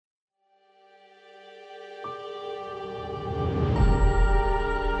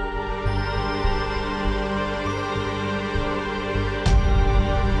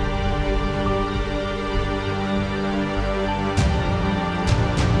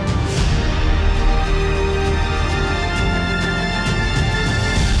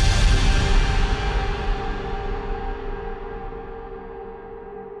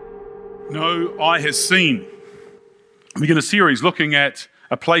No eye has seen. We begin a series looking at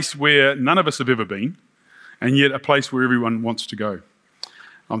a place where none of us have ever been, and yet a place where everyone wants to go.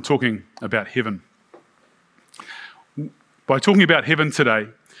 I'm talking about heaven. By talking about heaven today,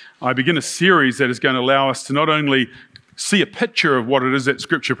 I begin a series that is going to allow us to not only see a picture of what it is that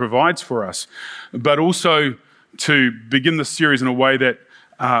Scripture provides for us, but also to begin the series in a way that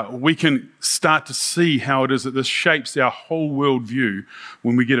we can start to see how it is that this shapes our whole worldview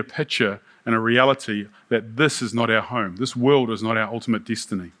when we get a picture and a reality that this is not our home. This world is not our ultimate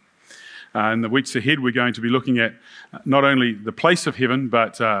destiny. In the weeks ahead, we're going to be looking at not only the place of heaven,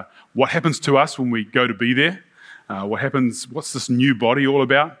 but what happens to us when we go to be there. What's this new body all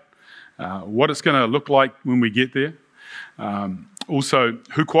about? What it's going to look like when we get there. Also,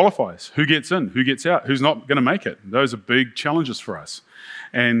 who qualifies? Who gets in? Who gets out? Who's not going to make it? Those are big challenges for us.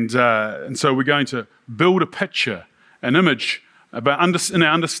 And so we're going to build a picture, an image about in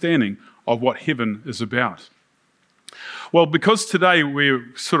our understanding of what heaven is about. Well, because today we're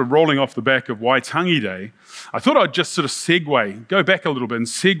sort of rolling off the back of Waitangi Day, I thought I'd just sort of go back a little bit and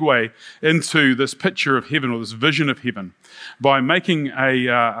segue into this picture of heaven or this vision of heaven by making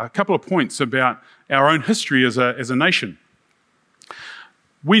a couple of points about our own history as a nation.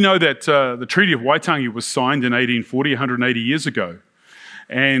 We know that the Treaty of Waitangi was signed in 1840, 180 years ago,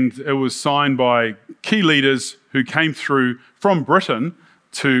 and it was signed by key leaders who came through from Britain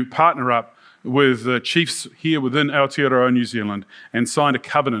to partner up with the chiefs here within Aotearoa, New Zealand, and signed a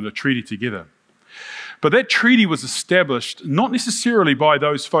covenant, a treaty together. But that treaty was established not necessarily by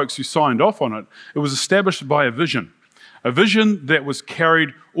those folks who signed off on it. It was established by a vision that was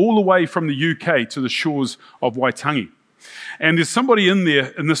carried all the way from the UK to the shores of Waitangi. And there's somebody in there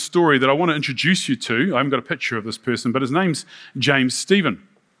in this story that I want to introduce you to. I haven't got a picture of this person, but his name's James Stephen.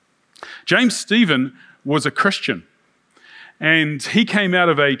 James Stephen was a Christian, and he came out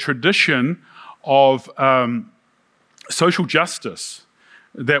of a tradition of social justice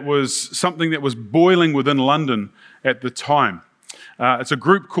that was something that was boiling within London at the time. It's a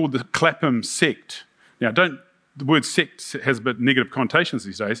group called the Clapham Sect. Now, the word sect has a bit negative connotations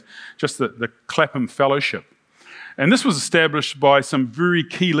these days, just the Clapham Fellowship. And this was established by some very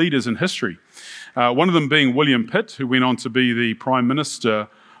key leaders in history. One of them being William Pitt, who went on to be the Prime Minister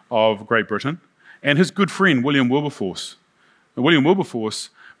of Great Britain, and his good friend, William Wilberforce. And William Wilberforce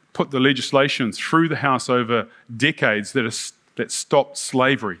put the legislation through the House over decades that stopped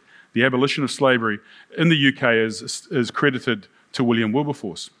slavery. The abolition of slavery in the UK is credited to William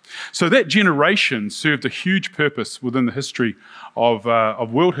Wilberforce. So that generation served a huge purpose within the history of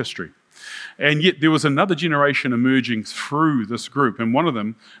world history. And yet there was another generation emerging through this group, and one of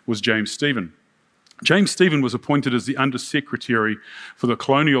them was James Stephen. James Stephen was appointed as the Under-Secretary for the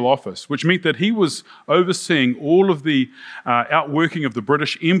Colonial Office, which meant that he was overseeing all of the outworking of the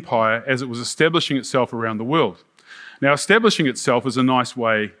British Empire as it was establishing itself around the world. Now, establishing itself is a nice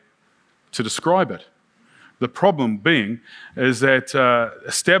way to describe it. The problem being is that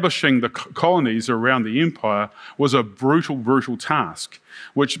establishing the colonies around the empire was a brutal, brutal task,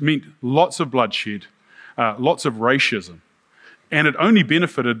 which meant lots of bloodshed, lots of racism, and it only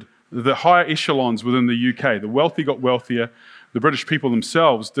benefited the higher echelons within the UK. The wealthy got wealthier. The British people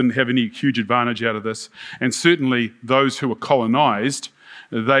themselves didn't have any huge advantage out of this, and certainly those who were colonised,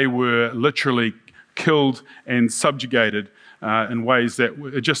 they were literally killed and subjugated in ways that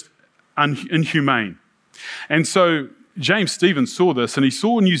were just inhumane. And so James Stephen saw this, and he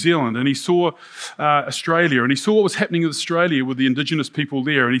saw New Zealand, and he saw Australia, and he saw what was happening in Australia with the indigenous people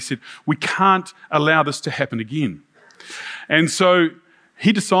there, and he said, we can't allow this to happen again. And so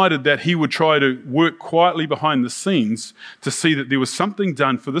he decided that he would try to work quietly behind the scenes to see that there was something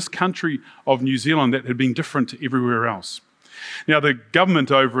done for this country of New Zealand that had been different to everywhere else. Now, the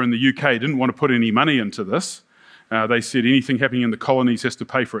government over in the UK didn't want to put any money into this. They said anything happening in the colonies has to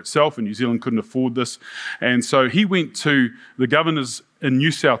pay for itself, and New Zealand couldn't afford this. And so he went to the governors in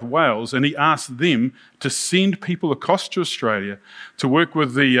New South Wales, and he asked them to send people across to Australia to work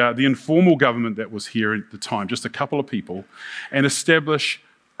with the informal government that was here at the time, just a couple of people, and establish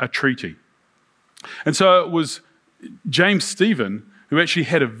a treaty. And so it was James Stephen who actually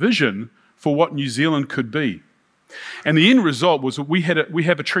had a vision for what New Zealand could be. And the end result was we have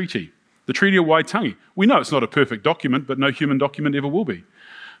a treaty. The Treaty of Waitangi. We know it's not a perfect document, but no human document ever will be.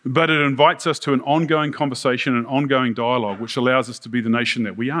 But it invites us to an ongoing conversation, an ongoing dialogue, which allows us to be the nation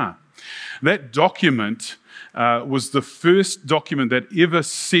that we are. That document was the first document that ever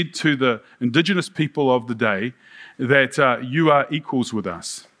said to the indigenous people of the day that you are equals with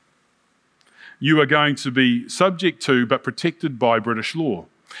us. You are going to be subject to, but protected by British law.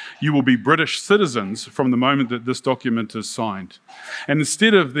 You will be British citizens from the moment that this document is signed. And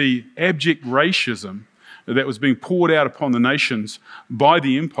instead of the abject racism that was being poured out upon the nations by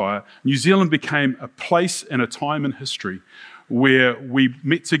the empire, New Zealand became a place and a time in history where we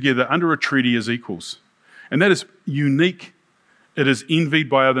met together under a treaty as equals. And that is unique. It is envied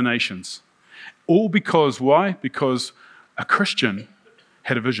by other nations. All because, why? Because a Christian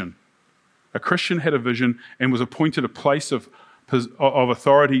had a vision. A Christian had a vision and was appointed a place of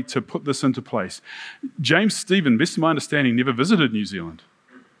authority to put this into place. James Stephen, best of my understanding, never visited New Zealand.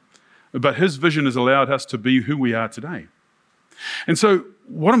 But his vision has allowed us to be who we are today. And so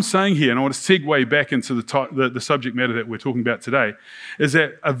what I'm saying here, and I want to segue back into the subject matter that we're talking about today, is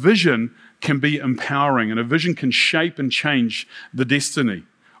that a vision can be empowering, and a vision can shape and change the destiny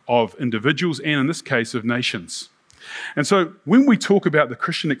of individuals and, in this case, of nations. And so when we talk about the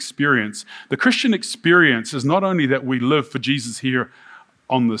Christian experience is not only that we live for Jesus here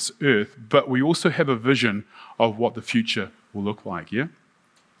on this earth, but we also have a vision of what the future will look like, yeah?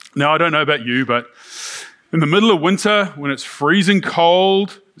 Now, I don't know about you, but in the middle of winter, when it's freezing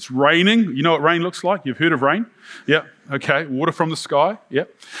cold, it's raining. You know what rain looks like? You've heard of rain? Yeah, okay. Water from the sky, yeah.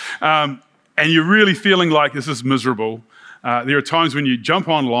 And you're really feeling like this is miserable. There are times when you jump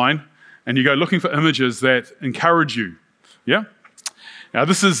online and you go looking for images that encourage you, yeah? Now,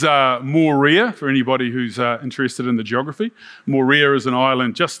 this is Moorea, for anybody who's interested in the geography. Moorea is an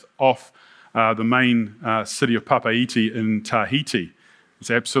island just off the main city of Papeete in Tahiti. It's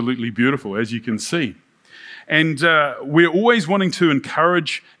absolutely beautiful, as you can see. And we're always wanting to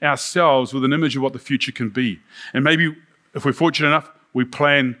encourage ourselves with an image of what the future can be. And maybe, if we're fortunate enough, we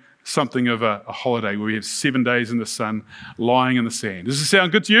plan something of a holiday where we have 7 days in the sun, lying in the sand. Does this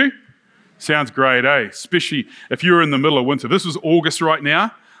sound good to you? Sounds great, eh? Especially if you're in the middle of winter. If this was August right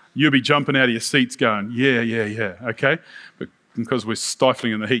now, you'll be jumping out of your seats going, yeah, okay? But because we're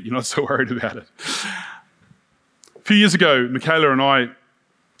stifling in the heat, you're not so worried about it. A few years ago, Michaela and I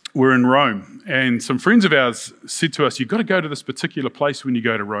were in Rome, and some friends of ours said to us, you've got to go to this particular place when you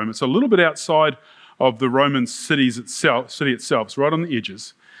go to Rome. It's a little bit outside of the Roman city itself. It's right on the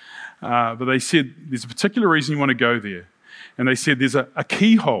edges. But they said, there's a particular reason you want to go there. And they said there's a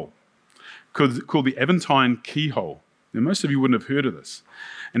keyhole called the Aventine Keyhole. Now, most of you wouldn't have heard of this.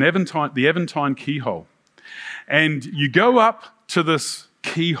 The Aventine Keyhole. And you go up to this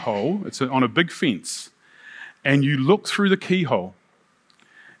keyhole, it's on a big fence, and you look through the keyhole,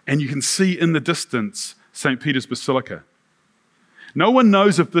 and you can see in the distance St. Peter's Basilica. No one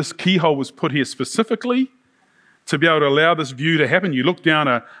knows if this keyhole was put here specifically to be able to allow this view to happen. You look down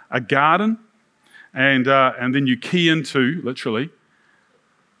a garden, and then you key into, literally,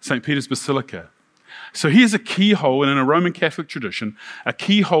 St. Peter's Basilica. So here's a keyhole, and in a Roman Catholic tradition, a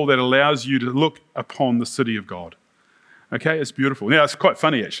keyhole that allows you to look upon the city of God. Okay, it's beautiful. Now, it's quite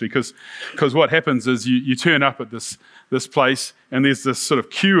funny, actually, because what happens is you turn up at this place, and there's this sort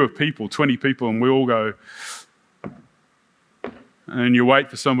of queue of people, 20 people, and we all go, and you wait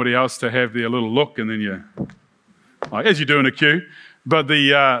for somebody else to have their little look, and then you, like, as you do in a queue. But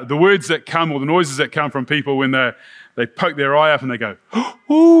the words that come, or the noises that come from people when they poke their eye up and they go,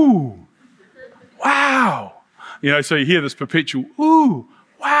 ooh, wow. You know, so you hear this perpetual, ooh,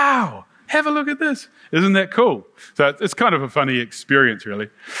 wow. Have a look at this. Isn't that cool? So it's kind of a funny experience, really.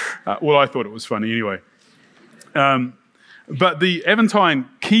 Well, I thought it was funny anyway. But the Aventine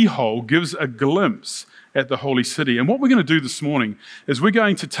Keyhole gives a glimpse at the Holy City. And what we're going to do this morning is we're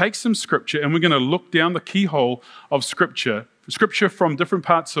going to take some scripture and we're going to look down the keyhole of scripture from different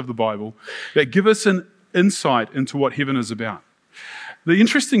parts of the Bible that give us an insight into what heaven is about. The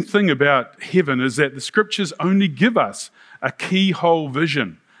interesting thing about heaven is that the scriptures only give us a keyhole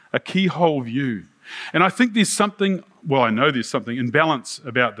vision, a keyhole view. And I think there's something, well, I know there's something in balance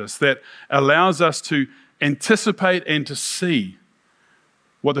about this that allows us to anticipate and to see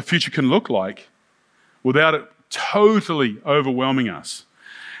what the future can look like without it totally overwhelming us.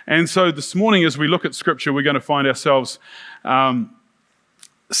 And so this morning, as we look at Scripture, we're going to find ourselves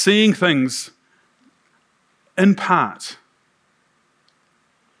seeing things in part.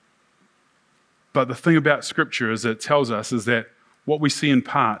 But the thing about Scripture is that it tells us is that what we see in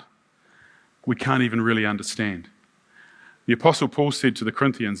part, we can't even really understand. The Apostle Paul said to the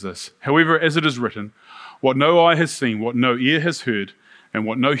Corinthians this, however, as it is written, what no eye has seen, what no ear has heard, and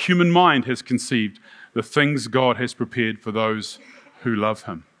what no human mind has conceived, the things God has prepared for those who love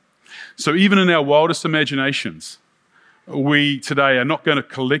him. So even in our wildest imaginations, we today are not going to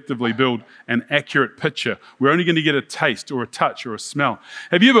collectively build an accurate picture. We're only going to get a taste or a touch or a smell.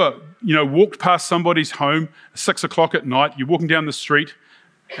 Have you ever, walked past somebody's home at 6 o'clock at night, you're walking down the street,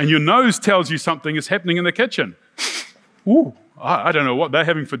 and your nose tells you something is happening in the kitchen? Ooh, I don't know what they're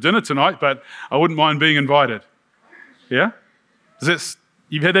having for dinner tonight, but I wouldn't mind being invited. Yeah?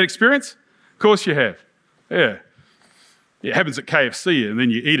 You've had that experience? Of course you have. Yeah. It happens at KFC and then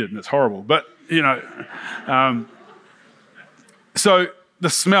you eat it and it's horrible. But, so the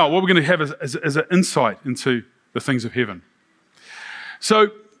smell, what we're going to have is an insight into the things of heaven.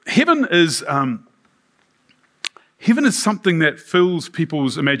 So heaven is something that fills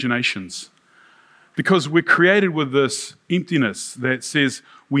people's imaginations because we're created with this emptiness that says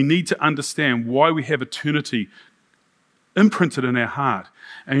we need to understand why we have eternity imprinted in our heart,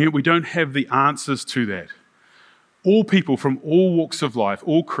 and yet we don't have the answers to that. All people from all walks of life,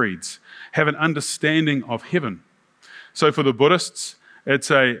 all creeds, have an understanding of heaven. So for the Buddhists, it's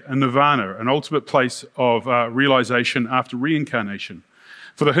a nirvana, an ultimate place of realization after reincarnation.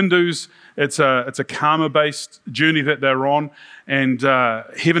 For the Hindus, it's a karma-based journey that they're on, and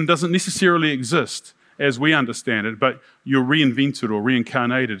heaven doesn't necessarily exist as we understand it, but you're reinvented or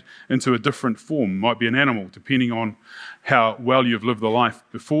reincarnated into a different form. Might be an animal, depending on how well you've lived the life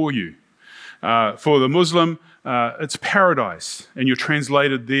before you. For the Muslim, it's paradise, and you're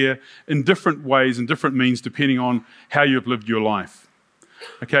translated there in different ways and different means depending on how you've lived your life.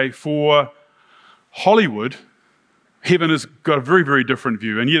 Okay, for Hollywood, heaven has got a very, very different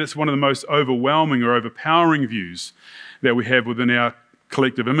view, and yet it's one of the most overwhelming or overpowering views that we have within our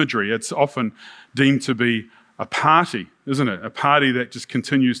collective imagery. It's often deemed to be a party, isn't it? A party that just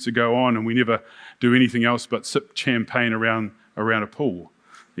continues to go on, and we never do anything else but sip champagne around a pool,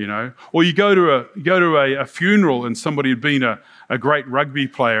 Or you go to a funeral and somebody had been a great rugby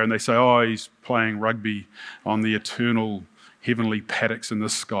player, and they say, "Oh, he's playing rugby on the eternal heavenly paddocks in the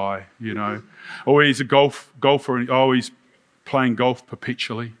sky," Or he's a golfer, and he's playing golf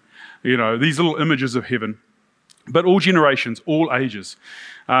perpetually. These little images of heaven. But all generations, all ages.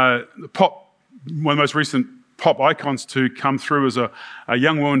 One of the most recent pop icons to come through is a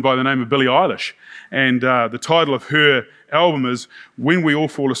young woman by the name of Billie Eilish. And the title of her album is "When We All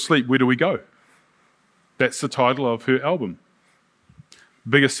Fall Asleep, Where Do We Go?" That's the title of her album.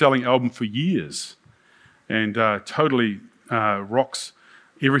 Biggest selling album for years. And totally rocks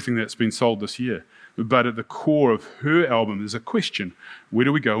everything that's been sold this year. But at the core of her album is a question: where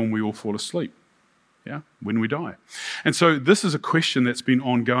do we go when we all fall asleep? Yeah, when we die. And so this is a question that's been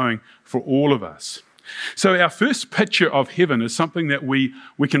ongoing for all of us. So our first picture of heaven is something that we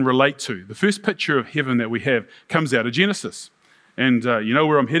can relate to. The first picture of heaven that we have comes out of Genesis. And you know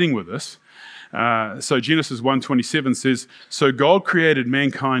where I'm heading with this. So Genesis 1:27 says, "So God created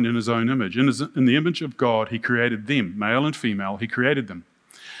mankind in his own image. In the image of God, he created them, male and female, he created them.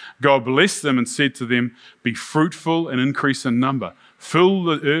 God blessed them and said to them, 'Be fruitful and increase in number. Fill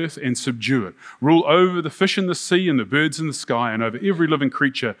the earth and subdue it. Rule over the fish in the sea and the birds in the sky and over every living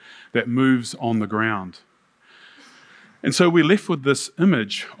creature that moves on the ground.'" And so we're left with this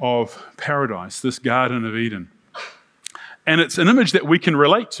image of paradise, this Garden of Eden. And it's an image that we can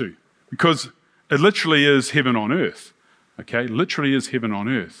relate to because it literally is heaven on earth. Okay, literally is heaven on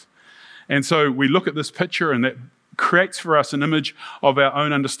earth. And so we look at this picture and that creates for us an image of our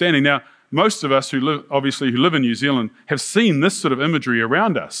own understanding. Now, most of us who live in New Zealand have seen this sort of imagery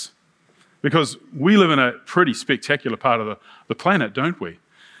around us because we live in a pretty spectacular part of the planet, don't we?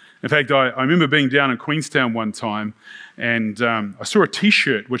 In fact, I remember being down in Queenstown one time and I saw a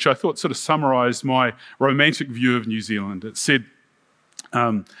T-shirt which I thought sort of summarised my romantic view of New Zealand. It said,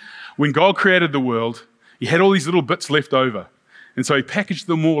 when God created the world, he had all these little bits left over. And so he packaged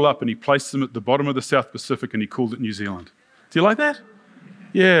them all up and he placed them at the bottom of the South Pacific and he called it New Zealand. Do you like that?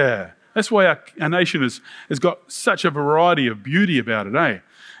 Yeah. That's why our nation has got such a variety of beauty about it, eh?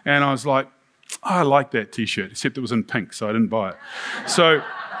 And I was like, I like that T-shirt, except it was in pink, so I didn't buy it.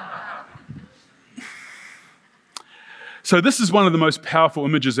 So this is one of the most powerful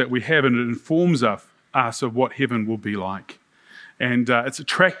images that we have, and it informs us of what heaven will be like. And it's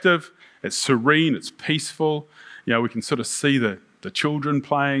attractive, it's serene, it's peaceful. We can sort of see the children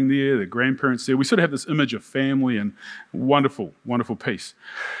playing there, the grandparents there. We sort of have this image of family and wonderful, wonderful peace.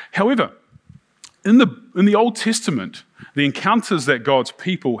 However, in the Old Testament, the encounters that God's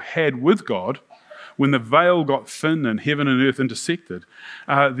people had with God, when the veil got thin and heaven and earth intersected,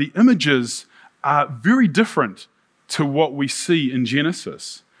 the images are very different to what we see in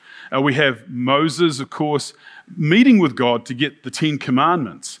Genesis. We have Moses, of course, meeting with God to get the 10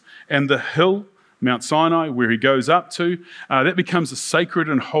 Commandments, and the hill, Mount Sinai, where he goes up to, that becomes a sacred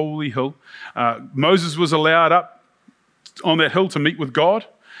and holy hill. Moses was allowed up on that hill to meet with God,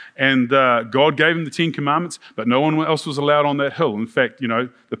 and God gave him the 10 Commandments, but no one else was allowed on that hill. In fact,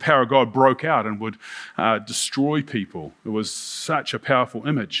 the power of God broke out and would destroy people. It was such a powerful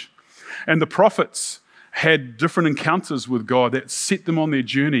image. And the prophets had different encounters with God that set them on their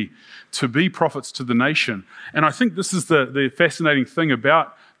journey to be prophets to the nation. And I think this is the fascinating thing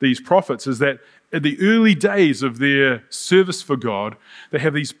about these prophets, is that at the early days of their service for God, they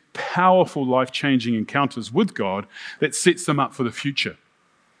have these powerful life-changing encounters with God that sets them up for the future.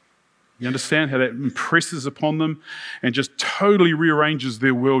 You understand how that impresses upon them and just totally rearranges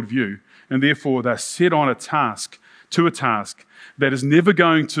their worldview, and therefore they're set on a task that is never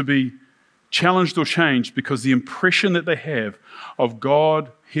going to be challenged or changed, because the impression that they have of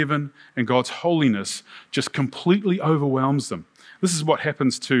God, heaven, and God's holiness just completely overwhelms them. This is what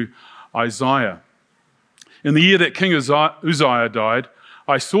happens to Isaiah. In the year that King Uzziah died,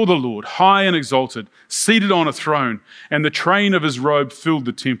 I saw the Lord high and exalted, seated on a throne, and the train of his robe filled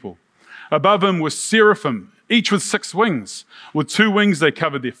the temple. Above him were seraphim, each with 6 wings. With 2 wings they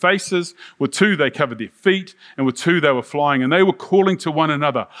covered their faces, with 2 they covered their feet, and with 2 they were flying. And they were calling to one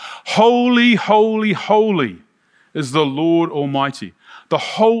another, Holy, holy, holy is the Lord Almighty. The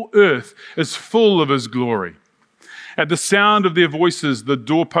whole earth is full of his glory. At the sound of their voices, the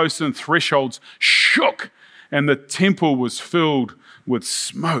doorposts and thresholds shook, and the temple was filled with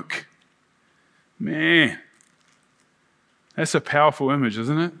smoke. Man, that's a powerful image,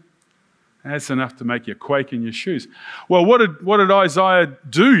 isn't it? That's enough to make you quake in your shoes. Well, what did Isaiah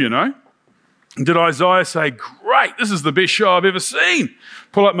do, you know? Did Isaiah say, great, this is the best show I've ever seen?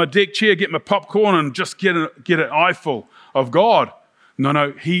 Pull up my deck chair, get my popcorn, and just get an eyeful of God?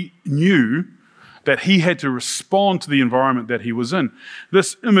 No, he knew that he had to respond to the environment that he was in.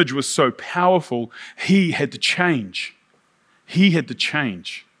 This image was so powerful, he had to change. He had to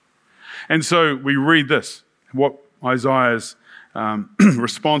change. And so we read this, what Isaiah's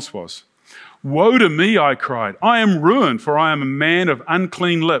response was. Woe to me, I cried. I am ruined, for I am a man of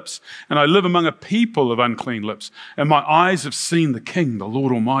unclean lips, and I live among a people of unclean lips, and my eyes have seen the King, the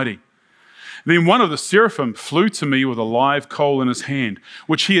Lord Almighty. Then one of the seraphim flew to me with a live coal in his hand,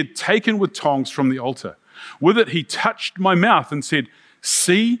 which he had taken with tongs from the altar. With it he touched my mouth and said,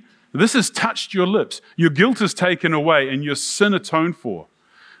 See, this has touched your lips. Your guilt is taken away and your sin atoned for.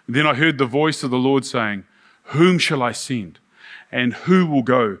 And then I heard the voice of the Lord saying, Whom shall I send? And who will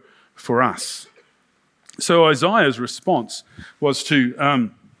go for us? So Isaiah's response was to,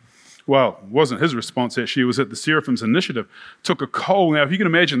 it wasn't his response actually, it was at the seraphim's initiative. Took a coal. Now, if you can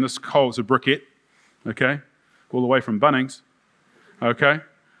imagine, this coal is a briquette, okay, all the way from Bunnings, okay.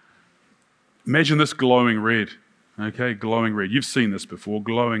 Imagine this glowing red, okay, glowing red. You've seen this before,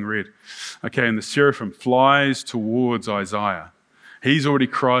 glowing red. Okay, and the seraphim flies towards Isaiah. He's already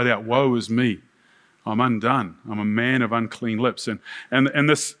cried out, woe is me. I'm undone. I'm a man of unclean lips. And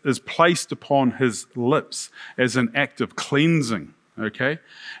this is placed upon his lips as an act of cleansing, okay?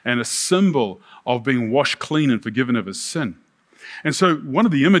 And a symbol of being washed clean and forgiven of his sin. And so one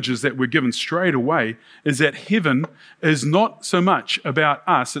of the images that we're given straight away is that heaven is not so much about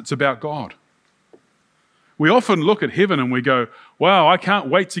us, it's about God. We often look at heaven and we go, wow, I can't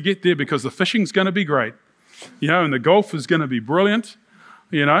wait to get there because the fishing's going to be great, you know, and the golf is going to be brilliant,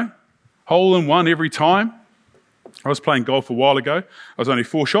 you know. Hole in one every time. I was playing golf a while ago. I was only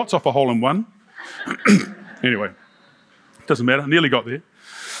 4 shots off a hole in one. Anyway, doesn't matter. Nearly got there.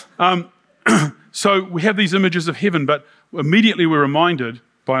 So we have these images of heaven, but immediately we're reminded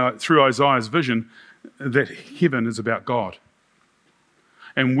through Isaiah's vision that heaven is about God.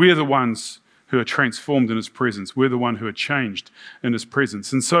 And we're the ones who are transformed in his presence. We're the one who are changed in his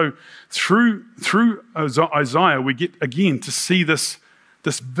presence. And so through Isaiah, we get again to see this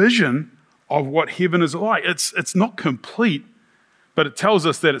vision of what heaven is like. It's not complete, but it tells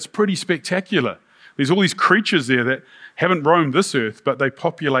us that it's pretty spectacular. There's all these creatures there that haven't roamed this earth, but they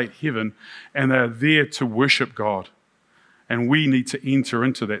populate heaven, and they're there to worship God. And we need to enter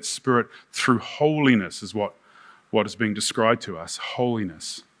into that spirit through holiness, is what is being described to us,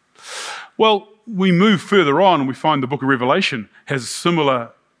 holiness. Well, we move further on and we find the book of Revelation has a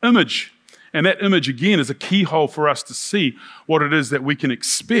similar image. And that image, again, is a keyhole for us to see what it is that we can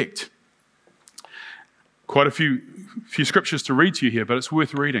expect. Quite a few scriptures to read to you here, but it's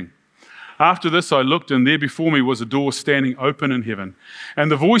worth reading. After this I looked, and there before me was a door standing open in heaven.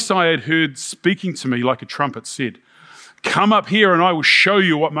 And the voice I had heard speaking to me like a trumpet said, Come up here and I will show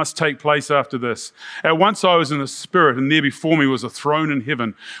you what must take place after this. At once I was in the spirit, and there before me was a throne in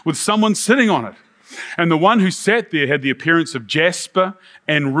heaven with someone sitting on it. And the one who sat there had the appearance of jasper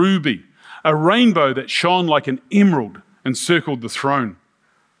and ruby. A rainbow that shone like an emerald encircled the throne.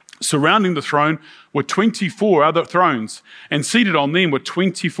 Surrounding the throne were 24 other thrones, and seated on them were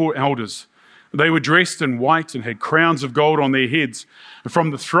 24 elders. They were dressed in white and had crowns of gold on their heads. And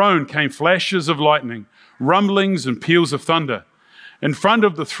from the throne came flashes of lightning, rumblings and peals of thunder. In front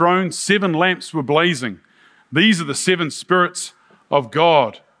of the throne, 7 lamps were blazing. These are the 7 spirits of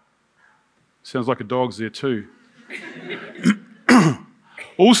God. Sounds like a dog's there too.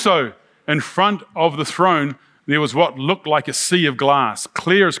 Also, in front of the throne, there was what looked like a sea of glass,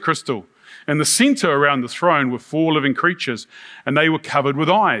 clear as crystal. In the center around the throne were 4 living creatures, and they were covered with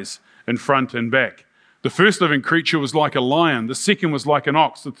eyes in front and back. The first living creature was like a lion. The second was like an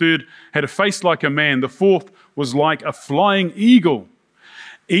ox. The third had a face like a man. The fourth was like a flying eagle.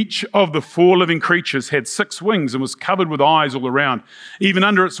 Each of the 4 living creatures had 6 wings and was covered with eyes all around, even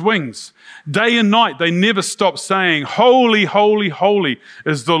under its wings. Day and night they never stopped saying, "Holy, holy, holy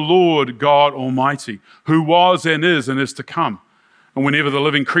is the Lord God Almighty, who was and is to come." And whenever the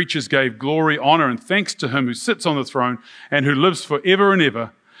living creatures gave glory, honor, and thanks to him who sits on the throne and who lives forever and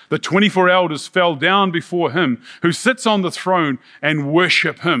ever, the 24 elders fell down before him who sits on the throne and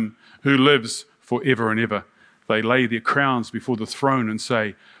worship him who lives forever and ever. They lay their crowns before the throne and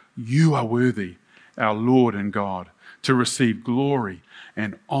say, "You are worthy, our Lord and God, to receive glory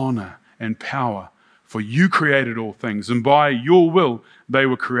and honor and power, for you created all things, and by your will they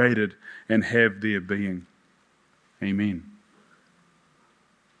were created and have their being." Amen.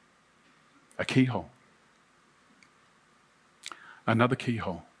 A keyhole. Another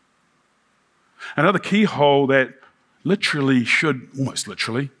keyhole. Another keyhole that literally should, almost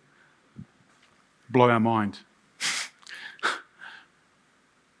literally, blow our mind.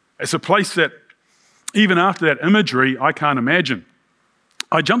 It's a place that, even after that imagery, I can't imagine.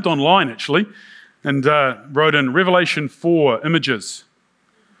 I jumped online, actually, and wrote in Revelation 4 images.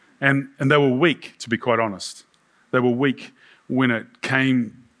 And they were weak, to be quite honest. They were weak when it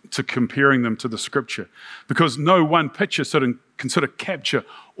came to comparing them to the Scripture, because no one picture can sort of capture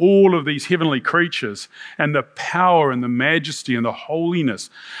all of these heavenly creatures and the power and the majesty and the holiness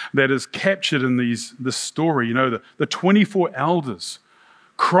that is captured in this story. You know, the 24 elders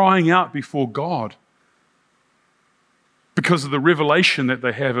crying out before God because of the revelation that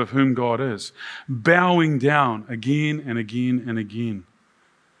they have of whom God is, bowing down again and again and again.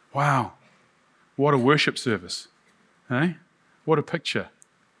 Wow, what a worship service, eh? What a picture.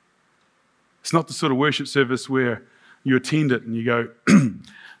 It's not the sort of worship service where you attend it and you go,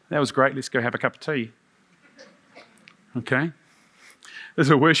 "That was great, let's go have a cup of tea." Okay? There's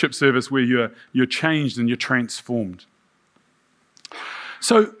a worship service where you're changed and you're transformed.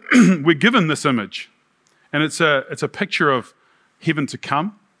 So we're given this image, and it's a picture of heaven to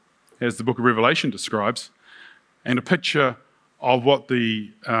come, as the book of Revelation describes, and a picture of what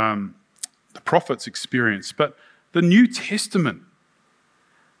the prophets experienced. But the New Testament,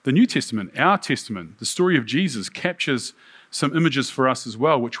 our testament, the story of Jesus captures some images for us as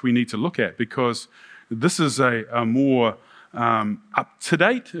well, which we need to look at, because this is a more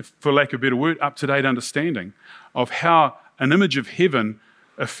up-to-date, for lack of a better word, up-to-date understanding of how an image of heaven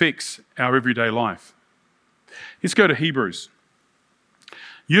affects our everyday life. Let's go to Hebrews.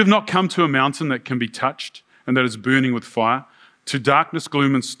 "You have not come to a mountain that can be touched and that is burning with fire, to darkness,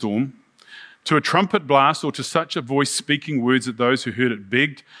 gloom, and storm, to a trumpet blast, or to such a voice speaking words that those who heard it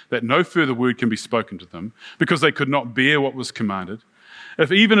begged that no further word can be spoken to them, because they could not bear what was commanded.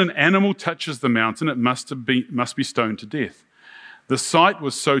 If even an animal touches the mountain, it must be stoned to death. The sight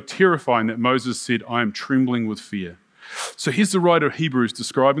was so terrifying that Moses said, 'I am trembling with fear.'" So here's the writer of Hebrews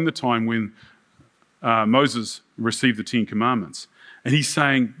describing the time when Moses received the 10 Commandments. And he's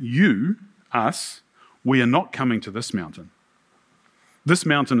saying, you, us, we are not coming to this mountain. This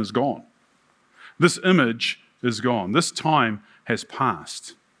mountain is gone. This image is gone. This time has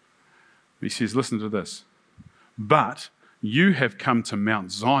passed. He says, listen to this. "But you have come to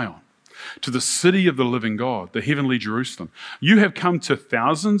Mount Zion, to the city of the living God, the heavenly Jerusalem. You have come to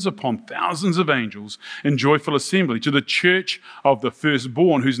thousands upon thousands of angels in joyful assembly, to the church of the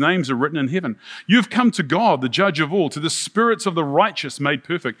firstborn, whose names are written in heaven. You have come to God, the judge of all, to the spirits of the righteous made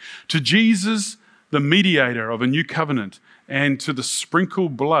perfect, to Jesus, the mediator of a new covenant, and to the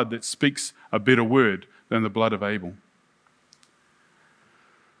sprinkled blood that speaks a better word than the blood of Abel."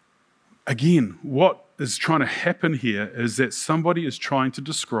 Again, what is trying to happen here is that somebody is trying to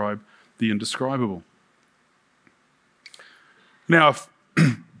describe the indescribable. Now,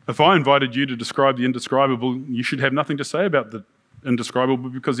 if I invited you to describe the indescribable, you should have nothing to say about the indescribable,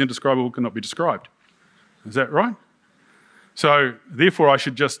 because the indescribable cannot be described. Is that right? So, therefore, I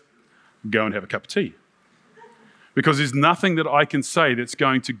should just go and have a cup of tea, because there's nothing that I can say that's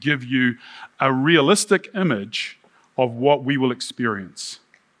going to give you a realistic image of what we will experience.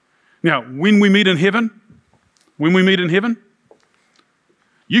 Now, when we meet in heaven,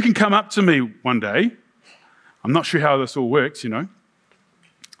 you can come up to me one day. I'm not sure how this all works,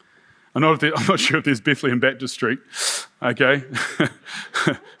 I'm not sure if there's Bethlehem Baptist Street, okay?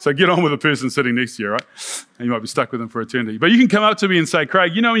 So get on with the person sitting next to you, right? And you might be stuck with them for eternity. But you can come up to me and say,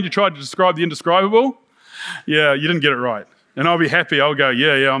 Craig, you know when you tried to describe the indescribable? Yeah, you didn't get it right. And I'll be happy. I'll go,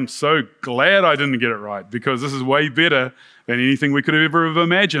 yeah, I'm so glad I didn't get it right, because this is way better than anything we could have ever have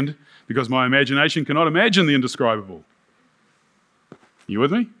imagined, because my imagination cannot imagine the indescribable. You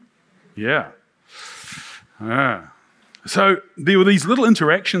with me? Yeah. So there were these little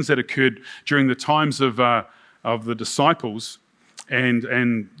interactions that occurred during the times of the disciples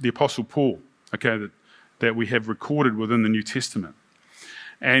and the Apostle Paul, okay, that we have recorded within the New Testament.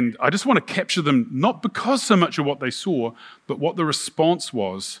 And I just want to capture them, not because so much of what they saw, but what the response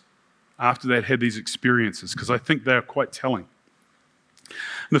was after they'd had these experiences, because I think they are quite telling.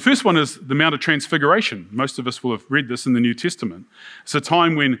 And the first one is the Mount of Transfiguration. Most of us will have read this in the New Testament. It's a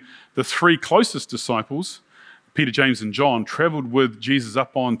time when the three closest disciples, Peter, James, and John, traveled with Jesus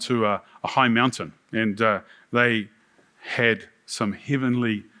up onto a high mountain, and they had some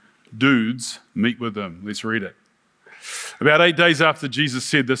heavenly dudes meet with them. Let's read it. About 8 days after Jesus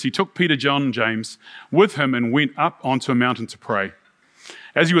said this, he took Peter, John, and James with him and went up onto a mountain to pray.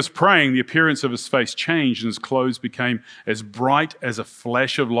 As he was praying, the appearance of his face changed and his clothes became as bright as a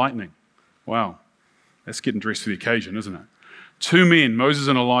flash of lightning. Wow, that's getting dressed for the occasion, isn't it? Two men, Moses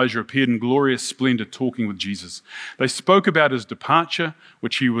and Elijah, appeared in glorious splendor talking with Jesus. They spoke about his departure,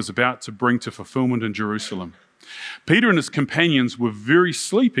 which he was about to bring to fulfillment in Jerusalem. Peter and his companions were very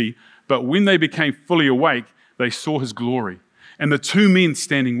sleepy, but when they became fully awake, they saw his glory and the two men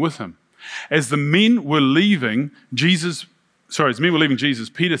standing with him. As the men were leaving Jesus,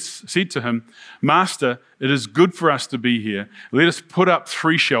 Peter said to him, Master, it is good for us to be here. Let us put up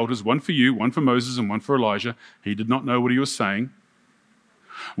 3 shelters, one for you, one for Moses, and one for Elijah. He did not know what he was saying.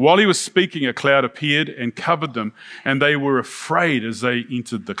 While he was speaking, a cloud appeared and covered them, and they were afraid as they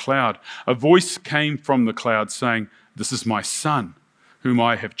entered the cloud. A voice came from the cloud saying, This is my son, whom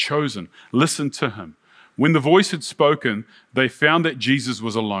I have chosen. Listen to him. When the voice had spoken, they found that Jesus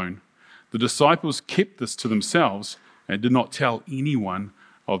was alone. The disciples kept this to themselves and did not tell anyone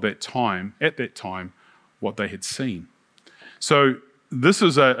at that time, what they had seen. So this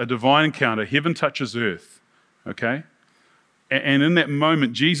is a divine encounter. Heaven touches earth, okay? And in that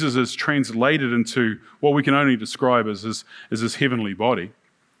moment, Jesus is translated into what we can only describe as his heavenly body.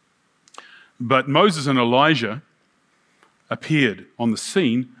 But Moses and Elijah appeared on the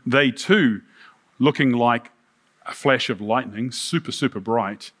scene. They too, looking like a flash of lightning, super, super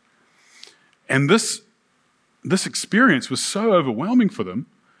bright. And this experience was so overwhelming for them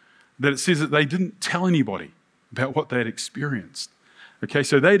that it says that they didn't tell anybody about what they had experienced. Okay,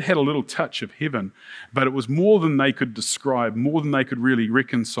 so they'd had a little touch of heaven, but it was more than they could describe, more than they could really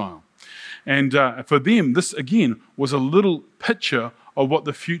reconcile. And for them, this again was a little picture of what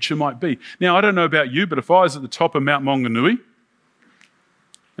the future might be. Now, I don't know about you, but if I was at the top of Mount Maunganui,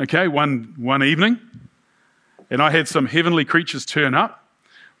 okay, one evening, and I had some heavenly creatures turn up,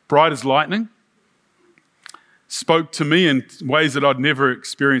 bright as lightning, spoke to me in ways that I'd never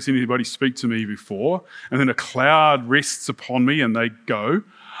experienced anybody speak to me before, and then a cloud rests upon me and they go,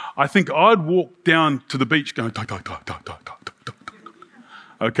 I think I'd walk down to the beach going,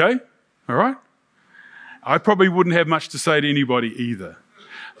 okay, all right? I probably wouldn't have much to say to anybody either.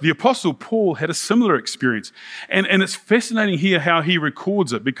 The Apostle Paul had a similar experience. And it's fascinating here how he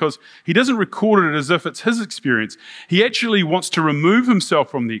records it, because he doesn't record it as if it's his experience. He actually wants to remove himself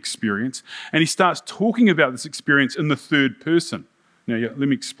from the experience, and he starts talking about this experience in the third person. Now, let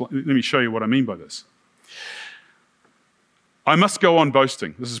me show you what I mean by this. I must go on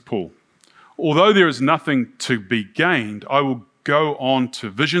boasting. This is Paul. Although there is nothing to be gained, I will go on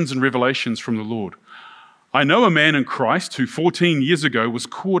to visions and revelations from the Lord. I know a man in Christ who 14 years ago was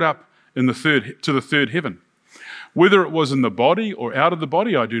caught up to the third heaven. Whether it was in the body or out of the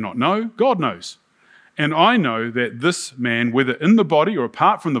body, I do not know. God knows. And I know that this man, whether in the body or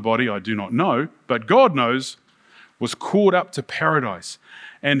apart from the body, I do not know, but God knows, was caught up to paradise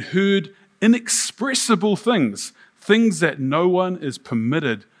and heard inexpressible things that no one is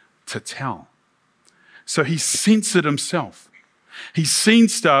permitted to tell. So he censored himself. He's seen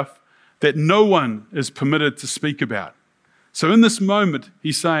stuff that no one is permitted to speak about. So in this moment,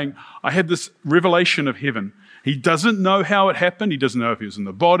 he's saying, I had this revelation of heaven. He doesn't know how it happened. He doesn't know if he was in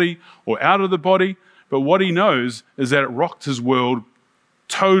the body or out of the body. But what he knows is that it rocked his world,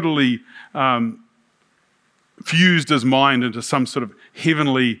 totally fused his mind into some sort of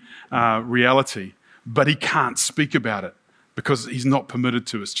heavenly reality. But he can't speak about it because he's not permitted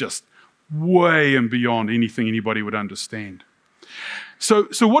to. It's just way and beyond anything anybody would understand. So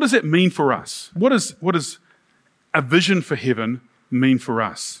what does that mean for us? What does a vision for heaven mean for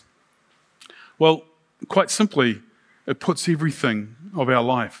us? Well, quite simply, it puts everything of our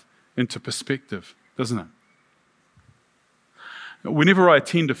life into perspective, doesn't it? Whenever I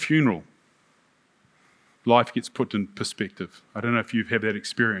attend a funeral, life gets put in perspective. I don't know if you've had that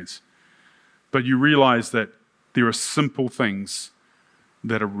experience, but you realize that there are simple things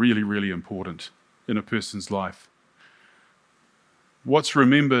that are really, really important in a person's life. What's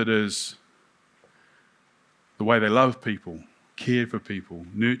remembered is the way they love people, cared for people,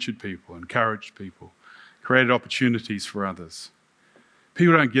 nurtured people, encouraged people, created opportunities for others.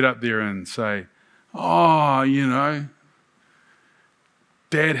 People don't get up there and say, oh,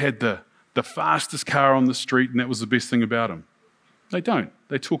 Dad had the fastest car on the street and that was the best thing about him. They don't.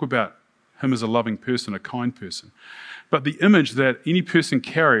 They talk about him as a loving person, a kind person. But the image that any person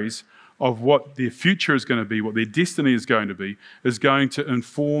carries of what their future is going to be, what their destiny is going to be, is going to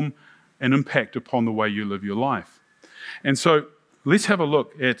inform and impact upon the way you live your life. And so let's have a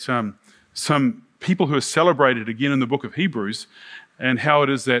look at some people who are celebrated again in the book of Hebrews and how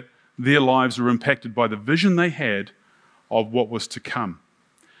it is that their lives were impacted by the vision they had of what was to come.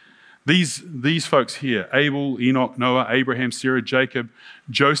 These folks here, Abel, Enoch, Noah, Abraham, Sarah, Jacob,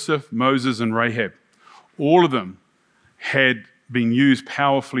 Joseph, Moses, and Rahab, all of them had been used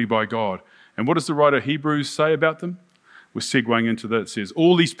powerfully by God. And what does the writer of Hebrews say about them? We're segueing into that. It says,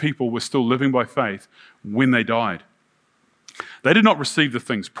 all these people were still living by faith when they died. They did not receive the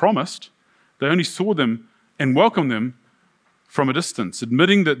things promised. They only saw them and welcomed them from a distance,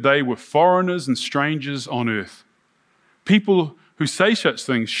 admitting that they were foreigners and strangers on earth. People who say such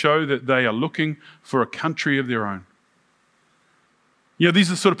things show that they are looking for a country of their own. These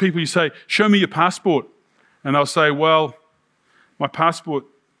are the sort of people you say, show me your passport. And they'll say, well, my passport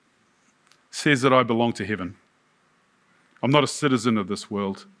says that I belong to heaven. I'm not a citizen of this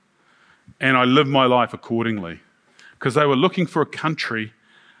world. And I live my life accordingly. Because they were looking for a country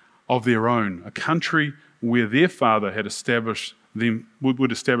of their own, a country where their father had established them,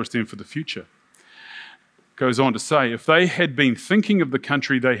 would establish them for the future. Goes on to say, if they had been thinking of the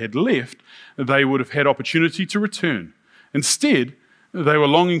country they had left, they would have had opportunity to return. Instead, they were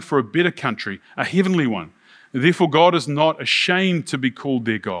longing for a better country, a heavenly one. Therefore, God is not ashamed to be called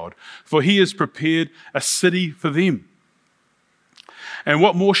their God, for he has prepared a city for them. And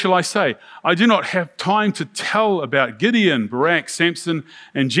what more shall I say? I do not have time to tell about Gideon, Barak, Samson,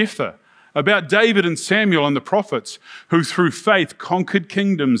 and Jephthah, about David and Samuel and the prophets, who through faith conquered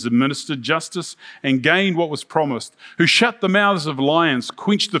kingdoms, administered justice, and gained what was promised, who shut the mouths of lions,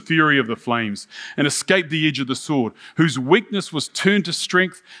 quenched the fury of the flames, and escaped the edge of the sword, whose weakness was turned to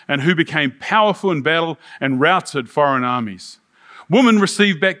strength, and who became powerful in battle and routed foreign armies. Women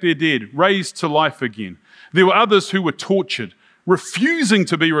received back their dead, raised to life again. There were others who were tortured, refusing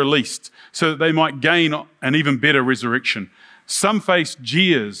to be released so that they might gain an even better resurrection. Some faced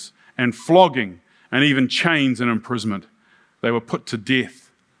jeers and flogging and even chains and imprisonment. They were put to death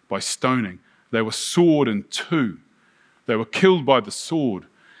by stoning. They were sawed in two. They were killed by the sword.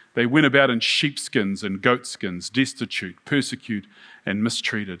 They went about in sheepskins and goatskins, destitute, persecuted, and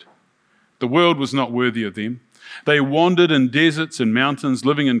mistreated. The world was not worthy of them. They wandered in deserts and mountains,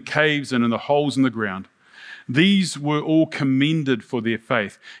 living in caves and in the holes in the ground. These were all commended for their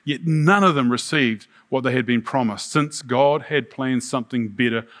faith, yet none of them received what they had been promised, since God had planned something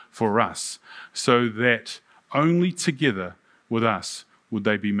better for us, so that only together with us would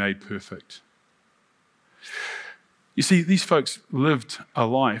they be made perfect. You see, these folks lived a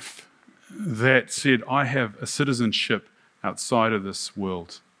life that said, I have a citizenship outside of this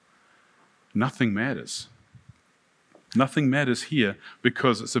world. Nothing matters. Nothing matters here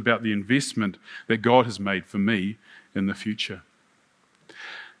because it's about the investment that God has made for me in the future.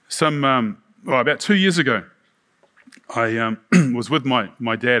 About 2 years ago, I was with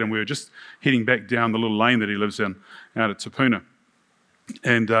my dad, and we were just heading back down the little lane that he lives in out at Tapuna.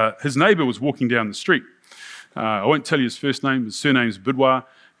 And his neighbour was walking down the street. I won't tell you his first name. His surname's Bidwa.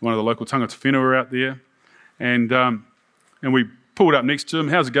 One of the local tangata whenua were out there. And we pulled up next to him.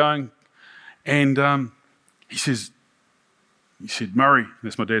 How's it going? And he said, Murray,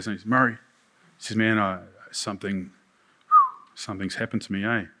 that's my dad's name. He said, Murray. He says, man, something's happened to me,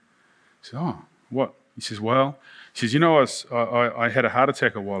 eh? He said, oh, what? He says, well, I had a heart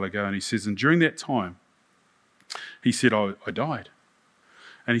attack a while ago. And he says, and during that time, he said, I died.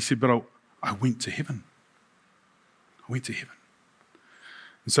 And he said, but I went to heaven. I went to heaven.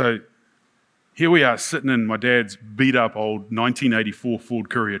 And so here we are sitting in my dad's beat up old 1984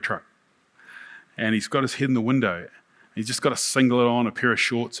 Ford Courier truck. And he's got his head in the window. He's just got a singlet on, a pair of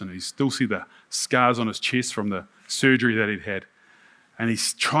shorts, and you still see the scars on his chest from the surgery that he'd had. And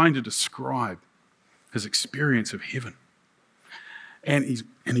he's trying to describe his experience of heaven. And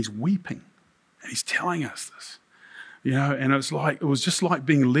he's weeping. And he's telling us this, and it was just like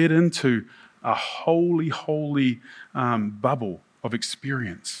being led into a holy bubble of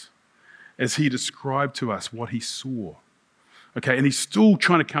experience as he described to us what he saw. Okay, and he's still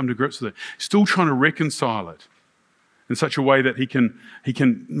trying to come to grips with it, still trying to reconcile it in such a way that he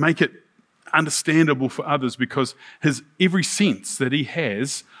can make it understandable for others, because his every sense that he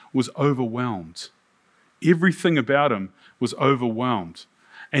has was overwhelmed. Everything about him was overwhelmed.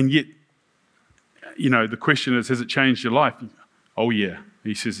 And yet, the question is, has it changed your life? Oh yeah,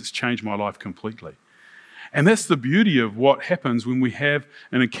 he says it's changed my life completely. And that's the beauty of what happens when we have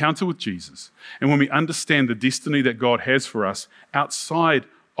an encounter with Jesus and when we understand the destiny that God has for us outside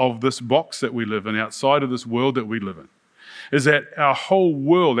of this box that we live in, outside of this world that we live in, is that our whole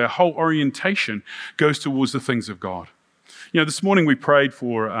world, our whole orientation goes towards the things of God. This morning we prayed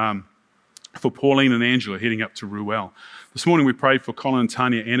for Pauline and Angela heading up to Ruel. This morning we prayed for Colin and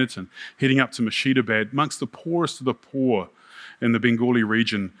Tanya Anderton heading up to Murshidabad, amongst the poorest of the poor in the Bengali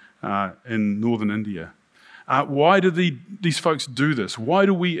region in northern India. Why do these folks do this? Why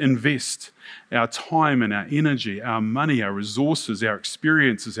do we invest our time and our energy, our money, our resources, our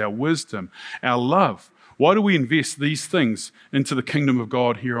experiences, our wisdom, our love? Why do we invest these things into the kingdom of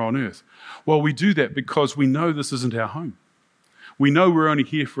God here on earth? Well, we do that because we know this isn't our home. We know we're only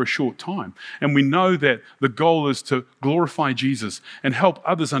here for a short time, and we know that the goal is to glorify Jesus and help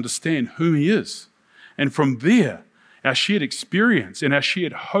others understand who he is. And from there, our shared experience and our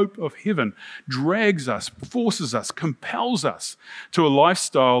shared hope of heaven drags us, forces us, compels us to a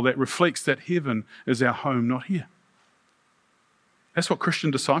lifestyle that reflects that heaven is our home, not here. That's what Christian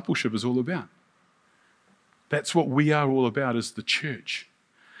discipleship is all about. That's what we are all about as the church.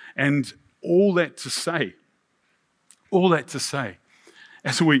 And all that to say,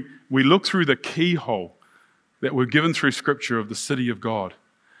 as we look through the keyhole that we're given through Scripture of the city of God,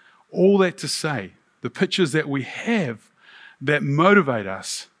 all that to say, the pictures that we have that motivate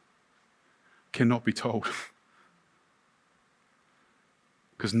us cannot be told.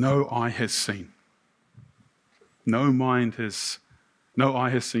 Because no eye has seen, no eye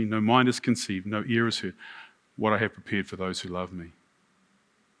has seen, no mind has conceived, no ear has heard what I have prepared for those who love me.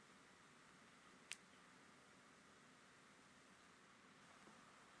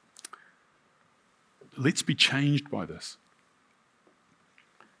 Let's be changed by this.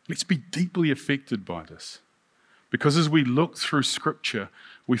 Let's be deeply affected by this. Because as we look through Scripture,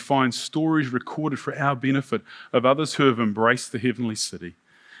 we find stories recorded for our benefit of others who have embraced the heavenly city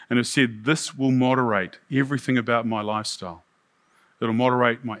and have said, this will moderate everything about my lifestyle. It'll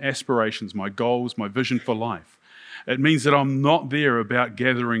moderate my aspirations, my goals, my vision for life. It means that I'm not there about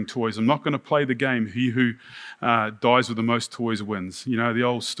gathering toys. I'm not going to play the game, he who dies with the most toys wins. The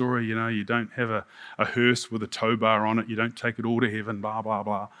old story, you don't have a hearse with a tow bar on it. You don't take it all to heaven, blah, blah,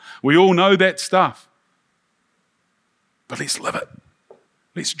 blah. We all know that stuff. But let's live it.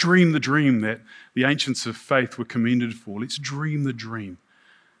 Let's dream the dream that the ancients of faith were commended for. Let's dream the dream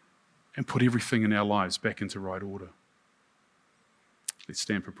and put everything in our lives back into right order. Let's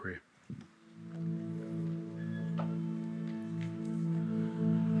stand for prayer.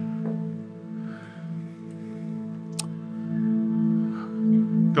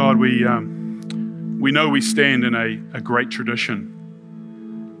 God, we know we stand in a great tradition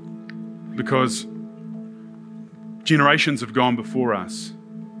because generations have gone before us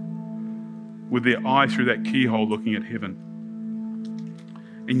with their eye through that keyhole looking at heaven,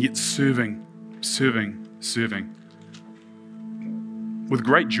 and yet serving with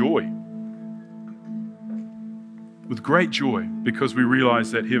great joy. With great joy, because we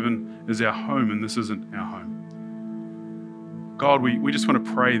realize that heaven is our home and this isn't our home. God, we just want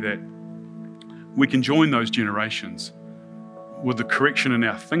to pray that we can join those generations with the correction in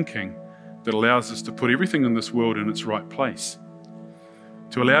our thinking that allows us to put everything in this world in its right place,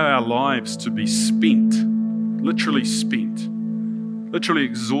 to allow our lives to be spent, literally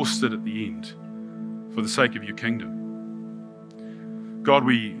exhausted at the end for the sake of your kingdom. God,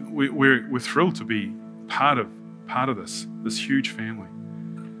 we're thrilled to be part of this huge family.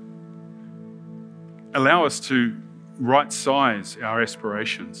 Allow us to right-size our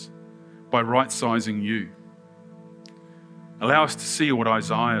aspirations by right-sizing you. Allow us to see what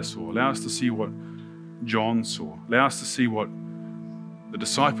Isaiah saw. Allow us to see what John saw. Allow us to see what the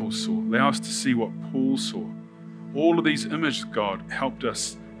disciples saw. Allow us to see what Paul saw. All of these images, God, help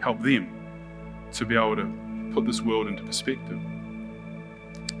them to be able to put this world into perspective.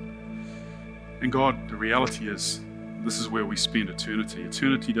 And God, the reality is, this is where we spend eternity.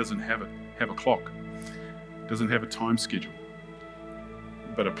 Eternity doesn't have a clock. It doesn't have a time schedule,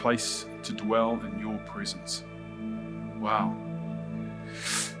 but a place to dwell in your presence. Wow.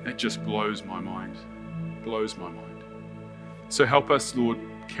 It just blows my mind. Blows my mind. So help us, Lord,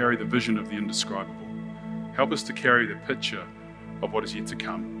 carry the vision of the indescribable. Help us to carry the picture of what is yet to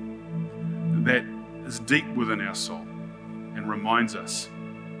come. That is deep within our soul and reminds us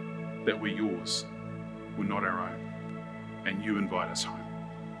that we're yours. We're not our own. And you invite us home.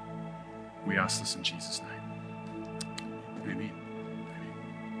 We ask this in Jesus' name. Amen.